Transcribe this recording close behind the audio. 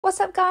What's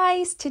up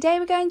guys? Today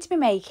we're going to be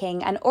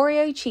making an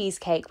Oreo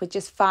cheesecake with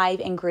just 5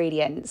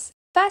 ingredients.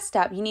 First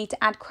up, you need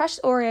to add crushed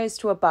Oreos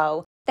to a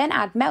bowl, then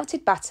add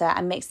melted butter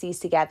and mix these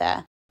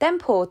together. Then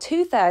pour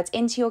 2/3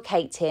 into your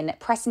cake tin,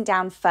 pressing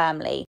down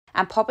firmly,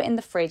 and pop it in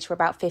the fridge for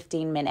about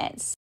 15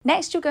 minutes.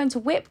 Next, you're going to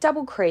whip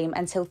double cream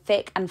until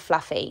thick and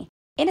fluffy.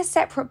 In a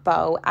separate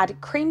bowl,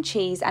 add cream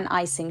cheese and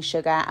icing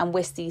sugar and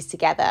whisk these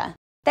together.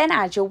 Then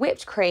add your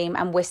whipped cream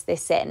and whisk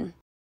this in.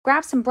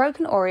 Grab some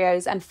broken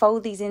Oreos and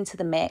fold these into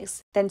the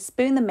mix, then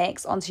spoon the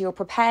mix onto your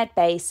prepared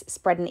base,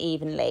 spreading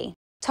evenly.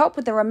 Top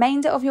with the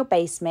remainder of your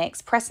base mix,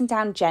 pressing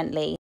down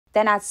gently,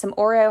 then add some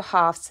Oreo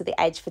halves to the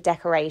edge for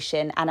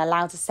decoration and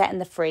allow to set in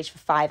the fridge for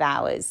 5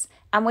 hours.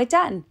 And we're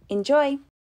done. Enjoy!